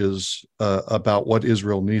chapter is about what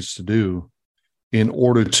Israel needs to do in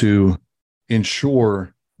order to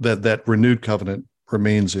ensure that that renewed covenant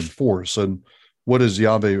remains in force. And what does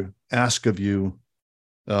Yahweh ask of you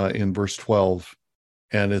in verse 12?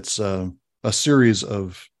 And it's a series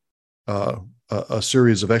of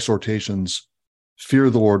exhortations. Fear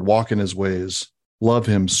the Lord, walk in his ways, love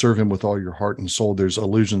him, serve him with all your heart and soul. There's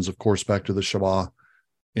allusions, of course, back to the Shema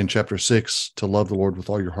in chapter 6, to love the Lord with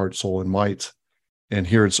all your heart, soul, and might. And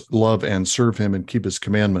here it's love and serve him and keep his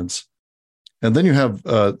commandments. And then you have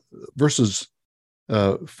verses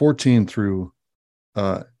 14 through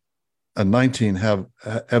 19 have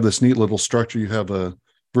this neat little structure. You have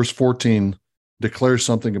verse 14 declares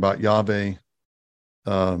something about Yahweh,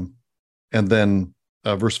 and then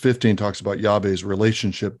verse 15 talks about Yahweh's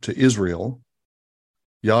relationship to Israel.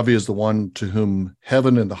 Yahweh is the one to whom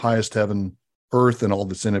heaven and the highest heaven, earth and all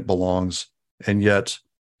that's in it belongs, and yet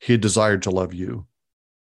he desired to love you.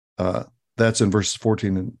 That's in verses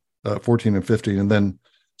 14 and 15. And then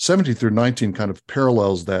 17 through 19 kind of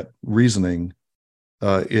parallels that reasoning.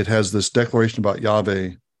 It has this declaration about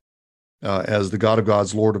Yahweh as the God of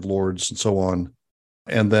gods, Lord of lords, and so on.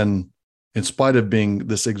 And then, in spite of being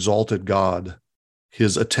this exalted God,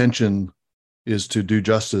 his attention is to do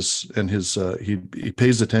justice, and he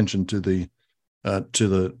pays attention to the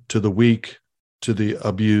weak, to the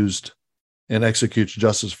abused, and executes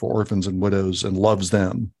justice for orphans and widows, and loves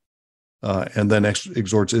them, and then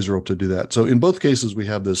exhorts Israel to do that. So in both cases, we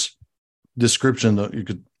have this description that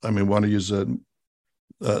want to use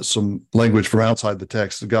some language from outside the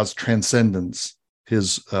text, God's transcendence,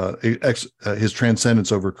 his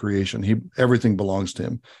transcendence over creation. Everything belongs to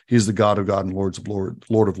him. He's the God of God and Lord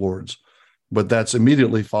of lords. but that's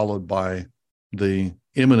immediately followed by the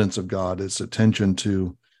immanence of God, its attention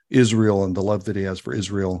to Israel and the love that he has for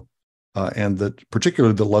Israel, and that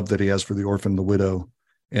particularly the love that he has for the orphan, the widow,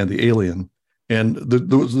 and the alien. And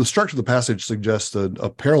the structure of the passage suggests a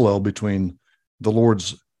parallel between the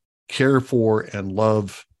Lord's care for and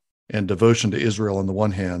love and devotion to Israel on the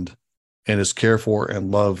one hand, and his care for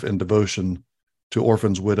and love and devotion to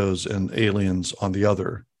orphans, widows, and aliens on the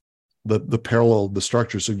other. The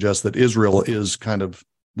structure suggests that Israel is kind of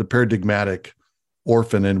the paradigmatic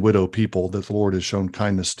orphan and widow people that the Lord has shown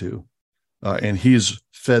kindness to. And he's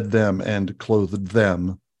fed them and clothed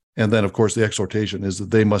them. And then, of course, the exhortation is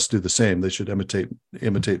that they must do the same. They should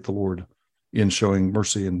imitate the Lord in showing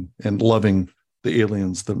mercy and loving the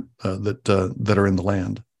aliens that are in the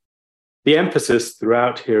land. The emphasis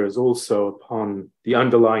throughout here is also upon the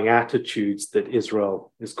underlying attitudes that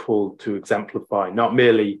Israel is called to exemplify, not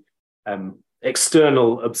merely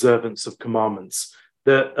external observance of commandments.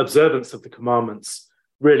 The observance of the commandments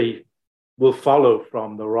really will follow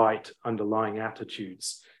from the right underlying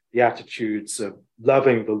attitudes, the attitudes of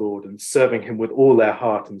loving the Lord and serving him with all their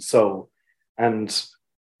heart and soul, and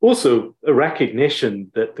also a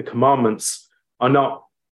recognition that the commandments are not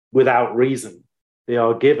without reason. They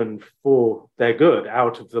are given for their good,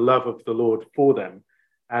 out of the love of the Lord for them,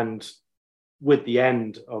 and with the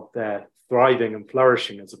end of their thriving and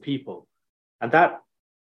flourishing as a people. And that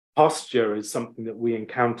posture is something that we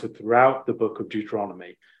encounter throughout the book of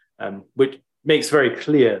Deuteronomy, which makes very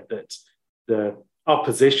clear that the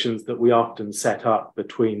oppositions that we often set up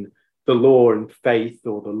between the law and faith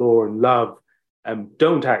or the law and love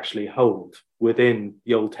don't actually hold within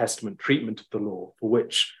the Old Testament treatment of the law, for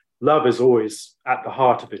which love is always at the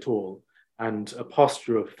heart of it all. And a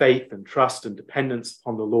posture of faith and trust and dependence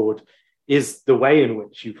upon the Lord is the way in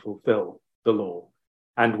which you fulfill the law.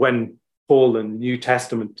 And when Paul in the New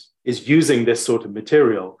Testament is using this sort of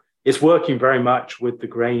material, it's working very much with the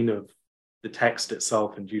grain of the text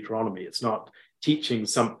itself in Deuteronomy. It's not teaching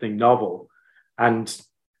something novel. And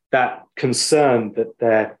that concern that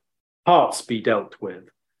their hearts be dealt with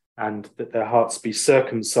and that their hearts be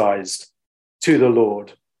circumcised to the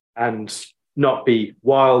Lord and not be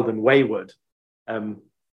wild and wayward,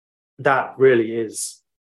 that really is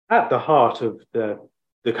at the heart of the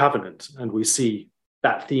covenant. And we see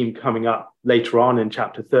that theme coming up later on in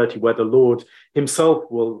chapter 30, where the Lord himself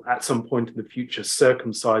will at some point in the future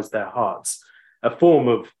circumcise their hearts, a form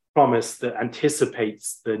of promise that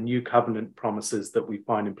anticipates the new covenant promises that we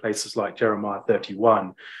find in places like Jeremiah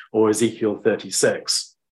 31 or Ezekiel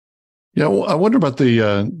 36. Yeah, well, I wonder about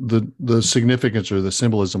the significance or the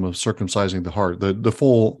symbolism of circumcising the heart. The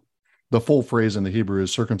full phrase in the Hebrew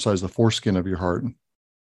is circumcise the foreskin of your heart,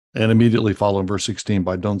 and immediately follow in verse 16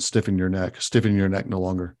 by don't stiffen your neck no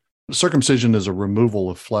longer. Circumcision is a removal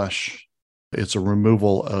of flesh. It's a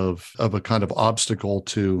removal of a kind of obstacle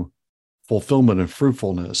to fulfillment and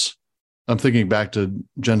fruitfulness. I'm thinking back to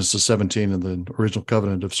Genesis 17 and the original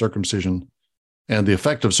covenant of circumcision, and the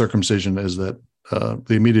effect of circumcision is that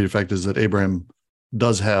the immediate effect is that Abraham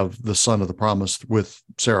does have the son of the promise with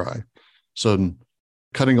Sarai. So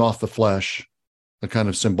cutting off the flesh, a kind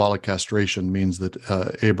of symbolic castration, means that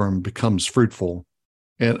Abram becomes fruitful.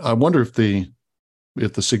 And I wonder if the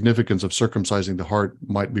significance of circumcising the heart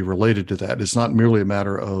might be related to that. It's not merely a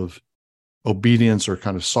matter of obedience or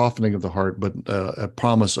kind of softening of the heart, but a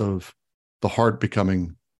promise of the heart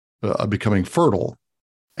becoming fertile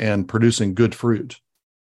and producing good fruit.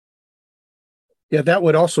 Yeah, that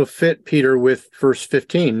would also fit, Peter, with verse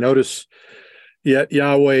 15. Notice, yet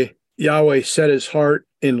Yahweh set his heart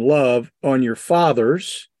in love on your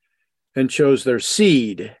fathers and chose their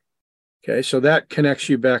seed. Okay, so that connects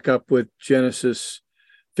you back up with Genesis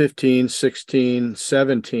 15, 16,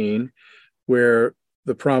 17, where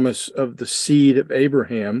the promise of the seed of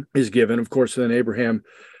Abraham is given. Of course, then Abraham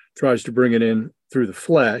tries to bring it in through the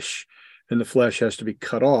flesh, and the flesh has to be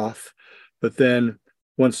cut off. But then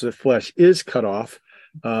once the flesh is cut off,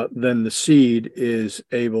 then the seed is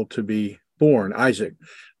able to be born, Isaac.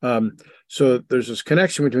 So there's this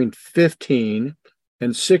connection between 15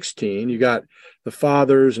 and 16. You got the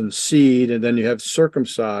fathers and seed, and then you have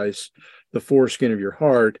circumcise the foreskin of your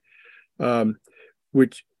heart,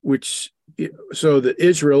 which so that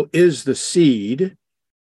Israel is the seed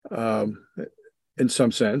in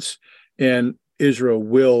some sense, and Israel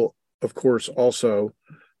will, of course, also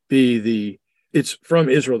be it's from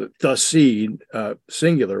Israel that the seed,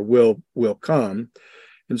 singular, will come.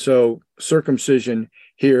 And so circumcision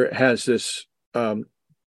here has this,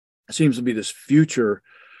 seems to be this future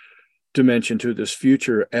dimension to this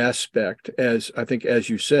future aspect, as I think, as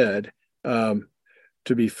you said,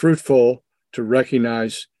 to be fruitful, to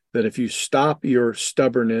recognize that if you stop your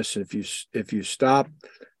stubbornness, if you stop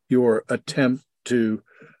your attempt to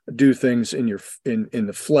do things in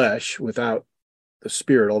the flesh without the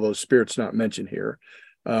Spirit, although Spirit's not mentioned here,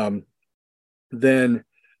 then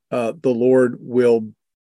the Lord will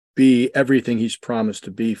be everything He's promised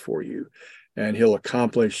to be for you, and He'll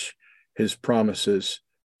accomplish His promises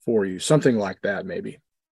for you. Something like that, maybe.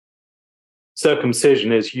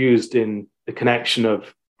 Circumcision is used in the connection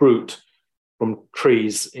of fruit from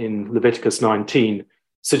trees in Leviticus 19,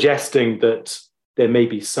 suggesting that there may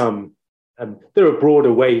be some, there are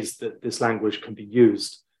broader ways that this language can be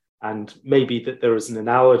used, and maybe that there is an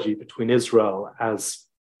analogy between Israel as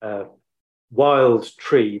a wild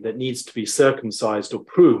tree that needs to be circumcised or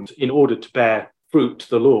pruned in order to bear fruit to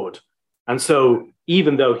the Lord. And so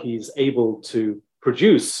even though he's able to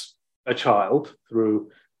produce a child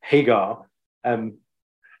through Hagar,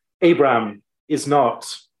 Abraham is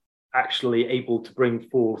not actually able to bring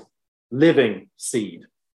forth living seed,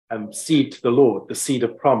 seed to the Lord, the seed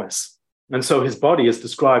of promise. And so his body is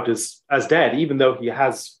described as dead, even though he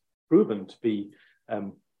has proven to be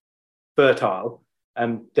fertile.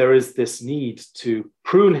 There is this need to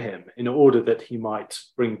prune him in order that he might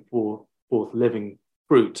bring forth living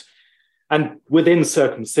fruit. And within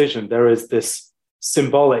circumcision, there is this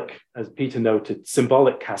symbolic, as Peter noted,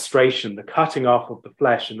 symbolic castration, the cutting off of the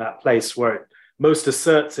flesh in that place where it most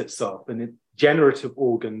asserts itself, and a generative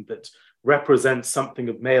organ that represents something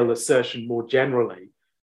of male assertion more generally.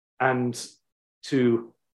 And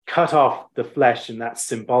to cut off the flesh in that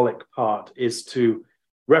symbolic part is to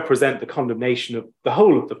represent the condemnation of the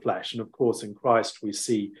whole of the flesh. And of course, in Christ, we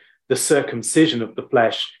see the circumcision of the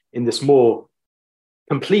flesh in this more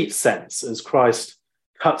complete sense, as Christ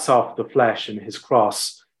cuts off the flesh in his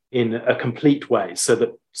cross in a complete way, so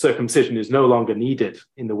that circumcision is no longer needed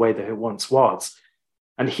in the way that it once was.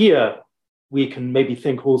 And here we can maybe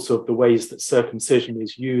think also of the ways that circumcision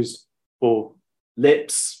is used for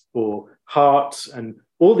lips, for heart, and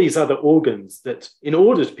all these other organs that in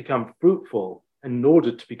order to become fruitful and in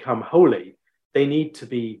order to become holy, they need to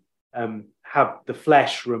be have the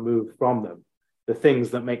flesh removed from them, the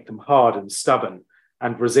things that make them hard and stubborn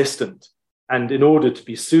and resistant. And in order to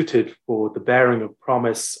be suited for the bearing of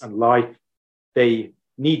promise and life, they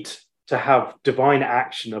need to have divine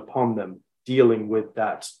action upon them, dealing with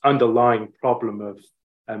that underlying problem of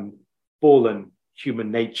fallen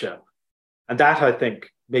human nature. And that, I think,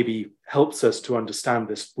 maybe helps us to understand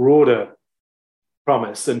this broader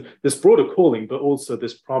promise and this broader calling, but also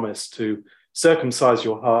this promise to circumcise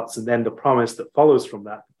your hearts, and then the promise that follows from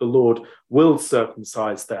that, the Lord will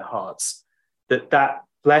circumcise their hearts, that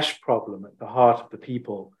flesh problem at the heart of the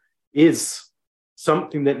people is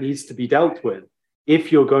something that needs to be dealt with.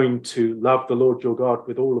 If you're going to love the Lord your God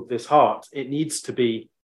with all of this heart, it needs to be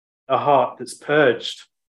a heart that's purged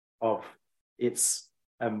of its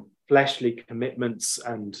fleshly commitments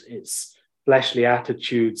and its fleshly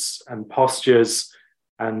attitudes and postures.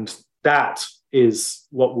 And that is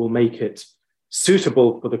what will make it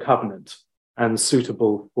suitable for the covenant and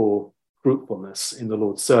suitable for fruitfulness in the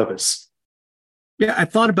Lord's service. Yeah, I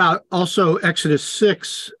thought about also Exodus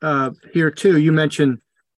 6 here too. You mentioned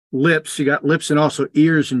lips. You got lips and also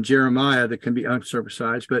ears in Jeremiah that can be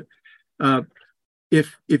uncircumcised. But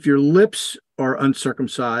if your lips are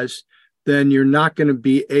uncircumcised, then you're not going to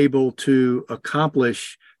be able to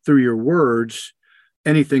accomplish through your words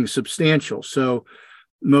anything substantial. So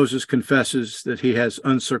Moses confesses that he has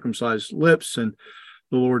uncircumcised lips, and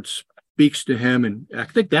the Lord speaks to him. And I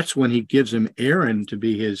think that's when he gives him Aaron to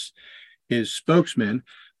be his spokesman.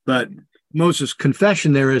 But Moses'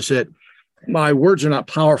 confession there is that my words are not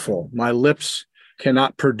powerful. My lips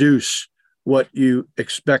cannot produce what you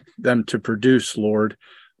expect them to produce, Lord.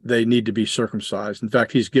 They need to be circumcised. In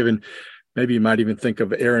fact, he's given, maybe you might even think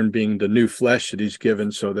of Aaron being the new flesh that he's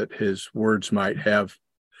given so that his words might have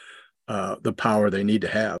the power they need to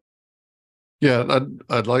have. Yeah,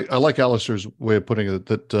 I like Alistair's way of putting it,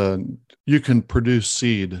 that you can produce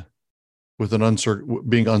seed with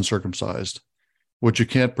being uncircumcised. What you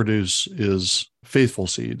can't produce is faithful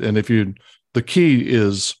seed. And the key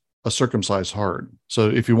is a circumcised heart. So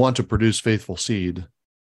if you want to produce faithful seed,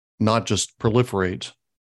 not just proliferate,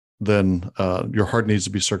 then your heart needs to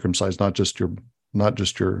be circumcised, not just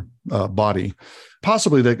your body.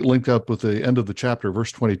 Possibly that linked up with the end of the chapter,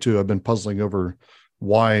 verse 22. I've been puzzling over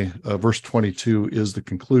why verse 22 is the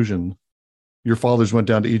conclusion. Your fathers went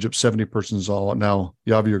down to Egypt, 70 persons all. Now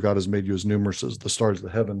Yahweh your God has made you as numerous as the stars of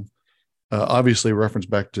the heaven. Obviously, reference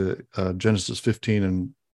back to Genesis 15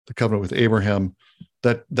 and the covenant with Abraham.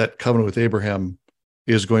 That covenant with Abraham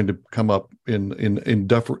is going to come up in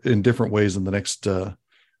different ways in the next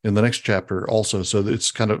in the next chapter also. So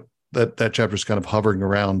it's kind of that chapter is kind of hovering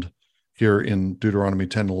around here in Deuteronomy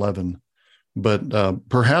 10:11. But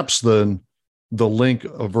perhaps the link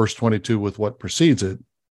of verse 22 with what precedes it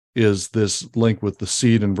is this link with the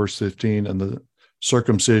seed in verse 15 and the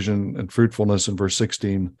circumcision and fruitfulness in verse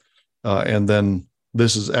 16. And then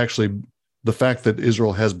this is actually the fact that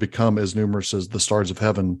Israel has become as numerous as the stars of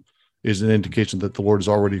heaven is an indication that the Lord is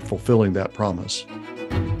already fulfilling that promise.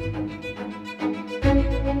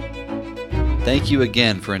 Thank you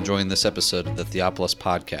again for enjoying this episode of the Theopolis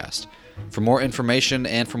Podcast. For more information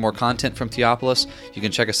and for more content from Theopolis, you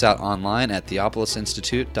can check us out online at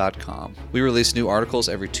theopolisinstitute.com. We release new articles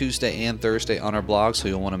every Tuesday and Thursday on our blog, so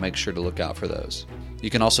you'll want to make sure to look out for those. You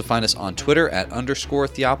can also find us on Twitter at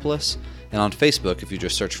 _Theopolis and on Facebook if you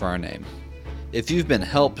just search for our name. If you've been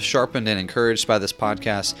helped, sharpened, and encouraged by this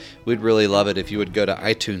podcast, we'd really love it if you would go to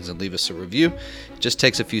iTunes and leave us a review. It just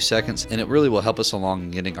takes a few seconds, and it really will help us along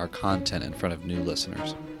in getting our content in front of new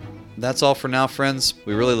listeners. That's all for now, friends.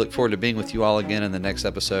 We really look forward to being with you all again in the next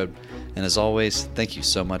episode. And as always, thank you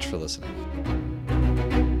so much for listening.